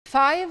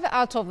5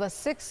 out of the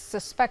 6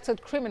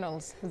 suspected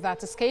criminals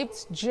that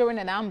escaped during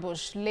an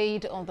ambush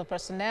laid on the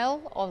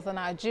personnel of the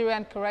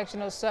Nigerian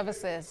Correctional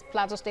Services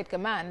Plateau State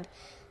Command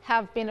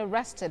have been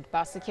arrested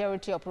by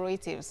security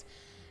operatives.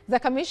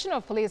 The Commissioner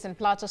of Police in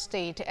Plateau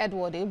State,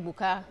 Edward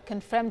Egbuka,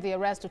 confirmed the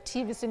arrest to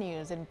TVC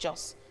News in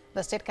Jos,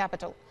 the state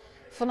capital.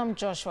 Funam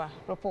Joshua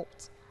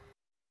reports.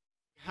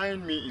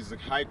 Behind me is the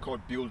High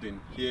Court building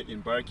here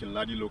in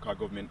Barikin-Ladi local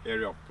government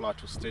area of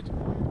Plateau State,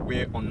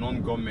 where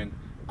unknown gunmen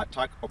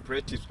attacked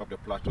operatives of the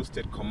Plateau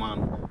State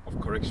Command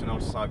of Correctional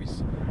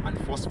Service and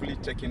forcefully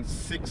taken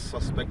 6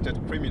 suspected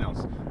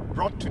criminals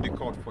brought to the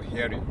court for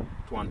hearing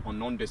to an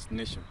unknown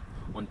destination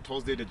on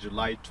Thursday, the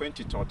July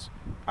 23rd,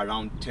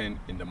 around 10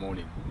 in the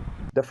morning.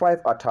 The 5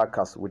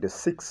 attackers with the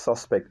 6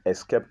 suspects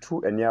escaped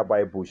through a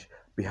nearby bush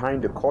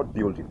behind the court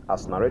building,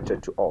 as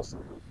narrated to us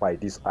by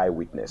this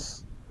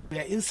eyewitness. We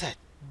are inside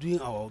doing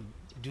our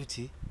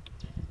duty.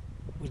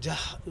 We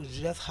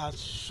just had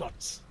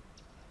shots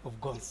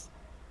of guns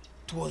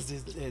towards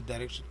this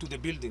direction, to the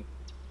building.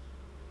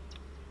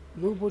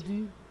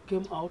 Nobody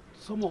came out.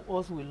 Some of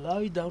us will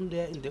lie down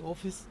there in the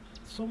office.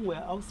 Some were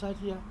outside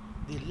here.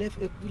 They left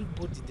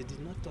everybody. They did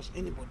not touch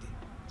anybody.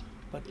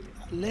 But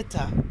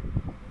later,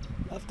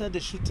 after the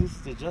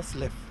shootings, they just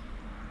left.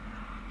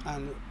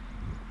 And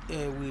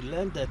we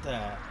learned that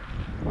the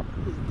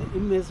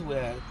inmates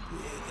were,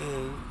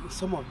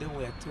 some of them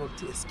were told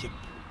to escape.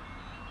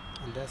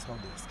 And that's how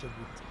they escaped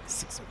with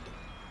 6 of them.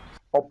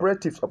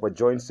 Operatives of a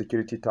joint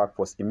security task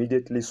force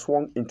immediately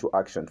swung into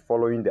action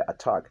following the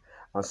attack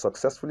and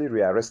successfully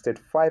rearrested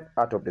 5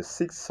 out of the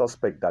 6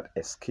 suspects that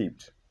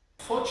escaped.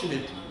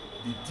 Fortunately,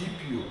 the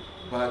DPO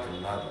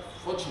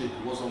Barikin-Ladi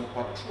was on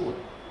patrol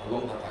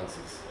along that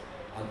axis,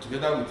 and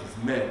together with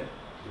his men,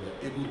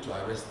 they were able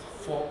to arrest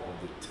 4 of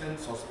the 10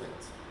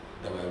 suspects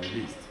that were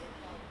released.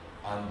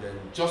 And then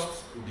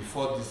just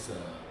before this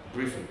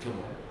briefing came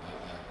on,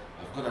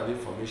 I've got an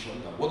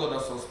information that 1 other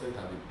suspect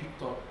had been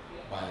picked up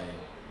by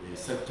a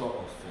sector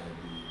of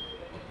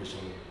the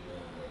Operation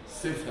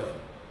Safe Haven.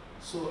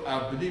 So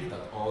I believe that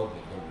all of them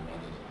will be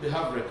rounded up. They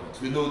have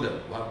records, we know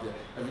them, we have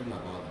everything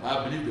about them.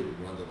 I believe they will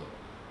be rounded up.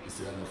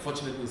 It's an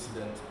unfortunate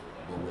incident,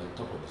 but we're on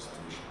top of the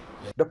situation.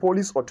 The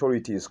police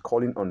authority is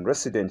calling on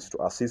residents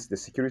to assist the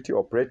security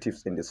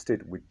operatives in the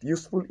state with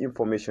useful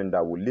information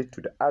that will lead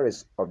to the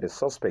arrest of the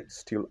suspects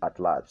still at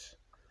large.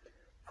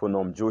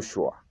 Funam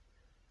Joshua,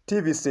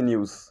 TVC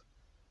News,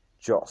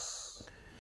 Jos.